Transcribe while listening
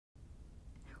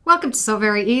Welcome to Sew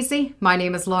Very Easy. My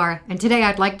name is Laura, and today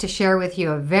I'd like to share with you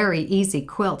a very easy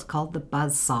quilt called the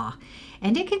buzzsaw.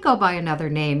 And it can go by another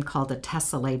name called a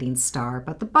tessellating star,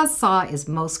 but the buzzsaw is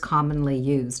most commonly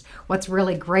used. What's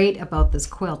really great about this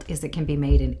quilt is it can be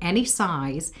made in any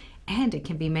size, and it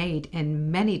can be made in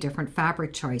many different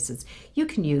fabric choices. You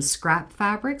can use scrap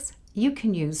fabrics, you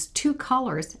can use two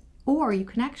colors, or you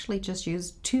can actually just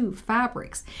use two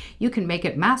fabrics. You can make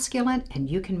it masculine and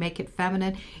you can make it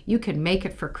feminine. You can make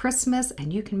it for Christmas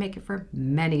and you can make it for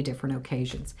many different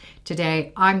occasions.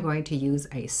 Today I'm going to use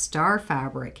a star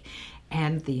fabric,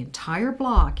 and the entire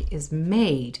block is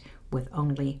made with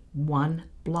only one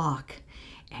block,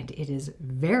 and it is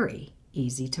very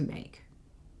easy to make.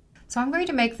 So I'm going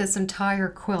to make this entire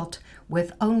quilt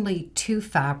with only two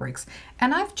fabrics,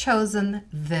 and I've chosen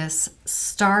this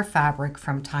star fabric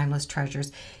from Timeless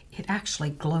Treasures. It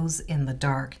actually glows in the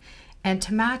dark, and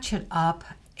to match it up,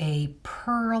 a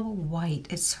pearl white.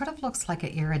 It sort of looks like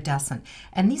an iridescent,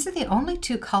 and these are the only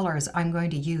two colors I'm going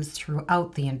to use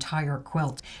throughout the entire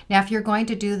quilt. Now if you're going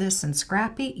to do this in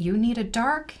scrappy, you need a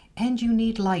dark and you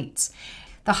need lights.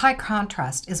 The high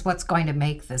contrast is what's going to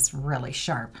make this really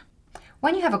sharp.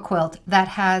 When you have a quilt that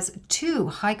has two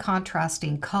high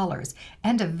contrasting colors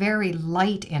and a very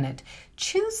light in it,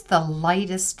 choose the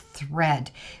lightest thread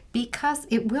because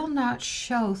it will not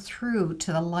show through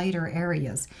to the lighter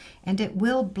areas and it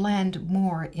will blend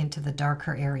more into the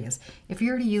darker areas. If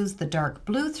you're to use the dark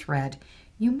blue thread,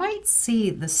 you might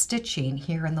see the stitching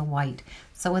here in the white.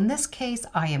 So in this case,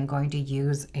 I am going to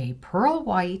use a pearl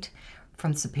white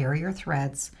from Superior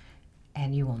Threads,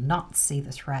 and you will not see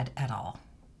the thread at all.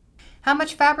 How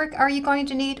much fabric are you going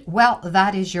to need? Well,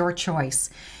 that is your choice.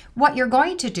 What you're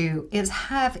going to do is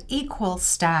have equal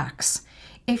stacks.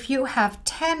 If you have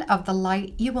 10 of the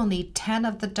light, you will need 10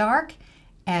 of the dark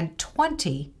and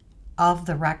 20 of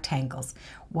the rectangles.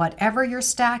 Whatever your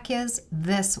stack is,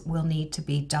 this will need to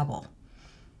be double.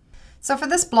 So for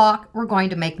this block, we're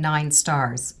going to make 9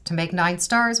 stars. To make 9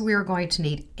 stars, we are going to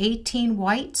need 18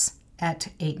 whites at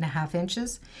 8.5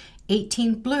 inches,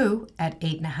 18 blue at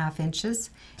 8.5 inches,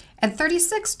 and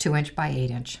 36 2" by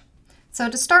 8". So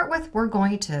to start with, we're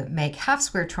going to make half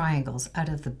square triangles out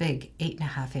of the big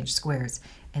 8.5 squares,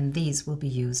 and these will be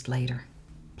used later.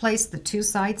 Place the two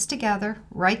sides together,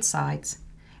 right sides,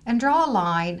 and draw a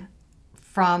line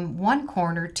from one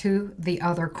corner to the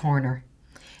other corner.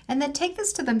 And then take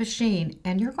this to the machine,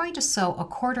 and you're going to sew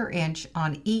 1/4 inch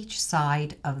on each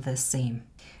side of this seam.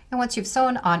 And once you've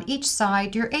sewn on each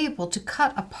side, you're able to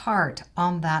cut a part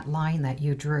on that line that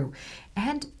you drew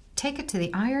and take it to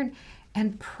the iron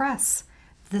and press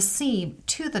the seam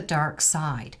to the dark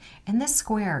side. And this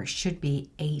square should be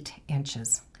 8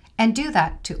 inches. And do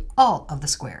that to all of the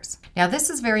squares. Now this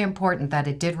is very important that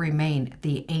it did remain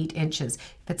the 8 inches.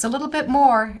 If it's a little bit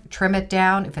more, trim it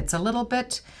down. If it's a little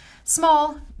bit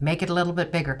small, make it a little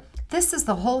bit bigger. This is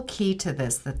the whole key to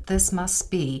this, that this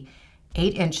must be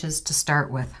 8 inches to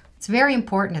start with. It's very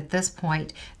important at this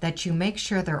point that you make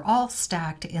sure they're all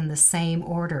stacked in the same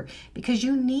order because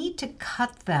you need to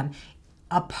cut them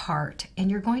apart and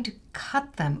you're going to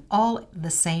cut them all the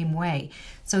same way.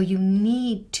 So you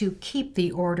need to keep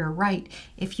the order right.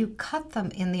 If you cut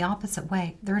them in the opposite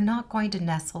way, they're not going to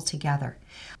nestle together.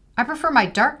 I prefer my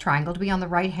dark triangle to be on the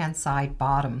right-hand side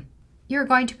bottom. You're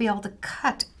going to be able to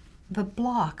cut the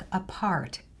block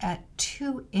apart at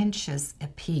 2 inches a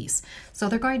piece. So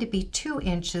they're going to be 2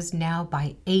 inches now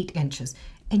by 8 inches,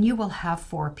 and you will have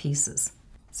 4 pieces.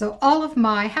 So all of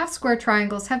my half square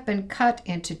triangles have been cut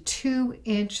into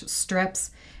 2-inch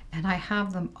strips, and I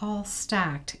have them all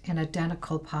stacked in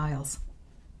identical piles.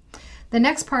 The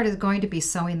next part is going to be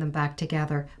sewing them back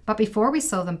together, but before we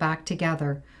sew them back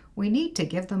together, we need to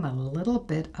give them a little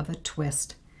bit of a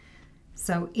twist.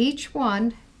 So each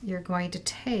one you're going to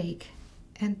take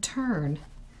and turn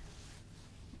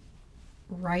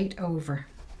right over.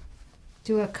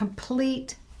 Do a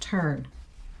complete turn.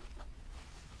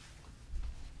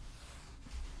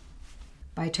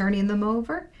 By turning them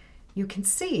over, you can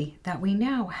see that we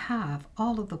now have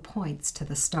all of the points to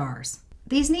the stars.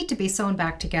 These need to be sewn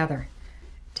back together.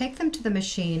 Take them to the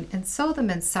machine and sew them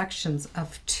in sections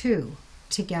of 2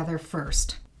 together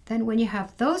first. Then when you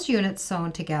have those units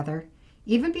sewn together,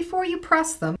 even before you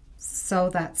press them, sew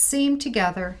that seam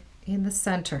together in the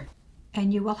center,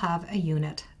 and you will have a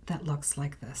unit that looks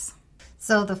like this.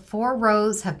 So the 4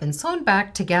 rows have been sewn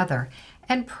back together,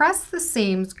 and press the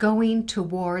seams going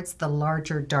towards the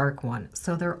larger dark one.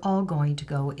 So they're all going to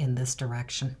go in this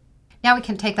direction. Now we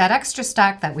can take that extra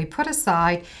stack that we put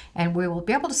aside and we will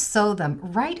be able to sew them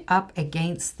right up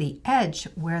against the edge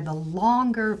where the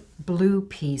longer blue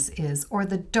piece is, or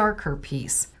the darker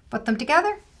piece. Put them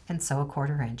together and sew a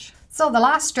 1/4 inch. So the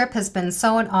last strip has been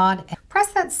sewn on.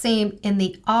 Press that seam in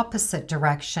the opposite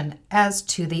direction as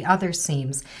to the other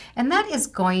seams, and that is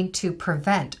going to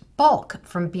prevent bulk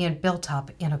from being built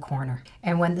up in a corner.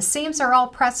 And when the seams are all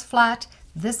pressed flat,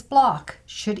 this block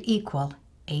should equal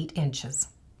 8 inches.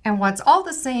 And once all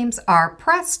the seams are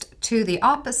pressed to the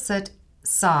opposite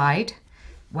side,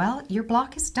 well, your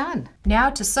block is done. Now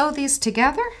to sew these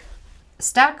together,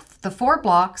 stack the 4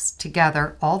 blocks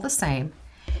together all the same.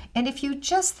 And if you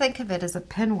just think of it as a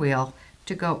pinwheel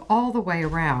to go all the way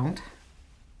around,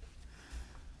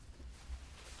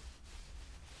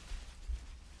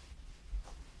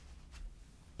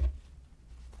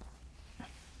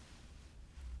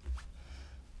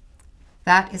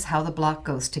 that is how the block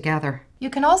goes together. You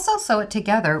can also sew it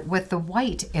together with the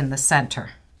white in the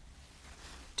center.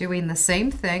 Doing the same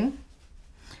thing,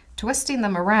 twisting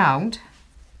them around,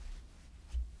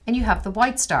 and you have the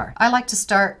white star. I like to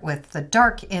start with the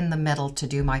dark in the middle to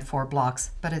do my 4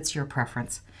 blocks, but it's your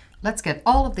preference. Let's get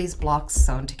all of these blocks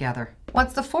sewn together.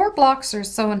 Once the 4 blocks are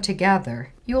sewn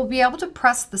together, you will be able to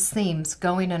press the seams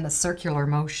going in a circular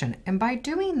motion. And by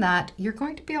doing that, you're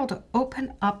going to be able to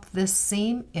open up this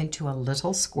seam into a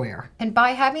little square. And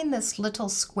by having this little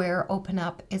square open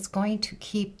up, it's going to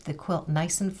keep the quilt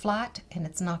nice and flat, and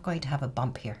it's not going to have a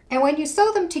bump here. And when you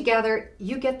sew them together,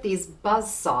 you get these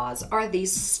buzz saws, or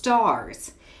these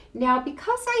stars. Now,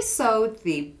 because I sewed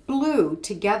the blue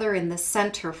together in the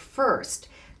center first,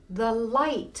 the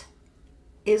light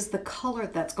is the color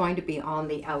that's going to be on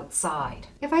the outside.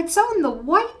 If I'd sewn the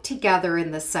white together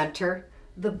in the center,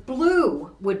 the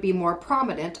blue would be more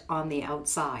prominent on the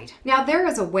outside. Now there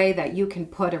is a way that you can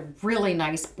put a really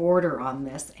nice border on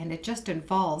this, and it just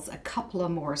involves a couple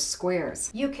of more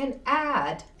squares. You can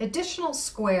add additional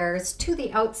squares to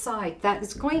the outside that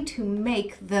is going to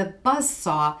make the buzz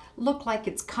saw look like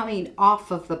it's coming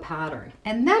off of the pattern.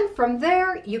 And then from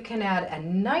there you can add a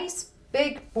nice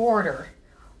big border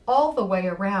all the way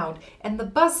around, and the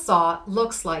buzz saw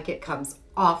looks like it comes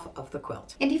off of the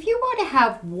quilt. And if you want to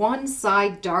have one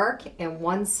side dark and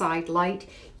one side light,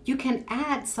 you can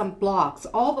add some blocks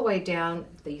all the way down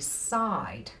the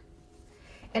side.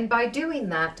 And by doing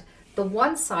that, the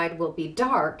one side will be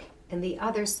dark and the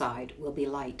other side will be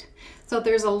light. So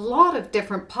there's a lot of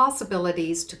different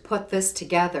possibilities to put this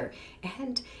together,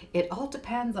 and it all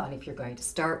depends on if you're going to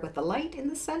start with the light in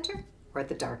the center or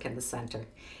the dark in the center.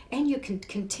 And you can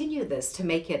continue this to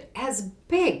make it as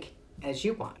big as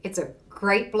you want. It's a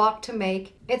great block to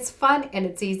make. It's fun and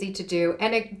it's easy to do,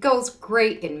 and it goes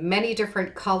great in many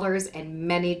different colors and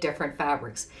many different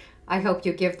fabrics. I hope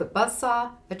you give the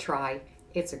buzzsaw a try.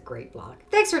 It's a great block.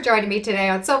 Thanks for joining me today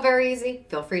on Sew Very Easy.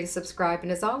 Feel free to subscribe,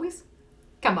 and as always,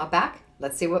 come on back.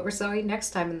 Let's see what we're sewing next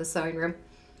time in the sewing room.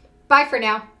 Bye for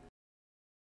now.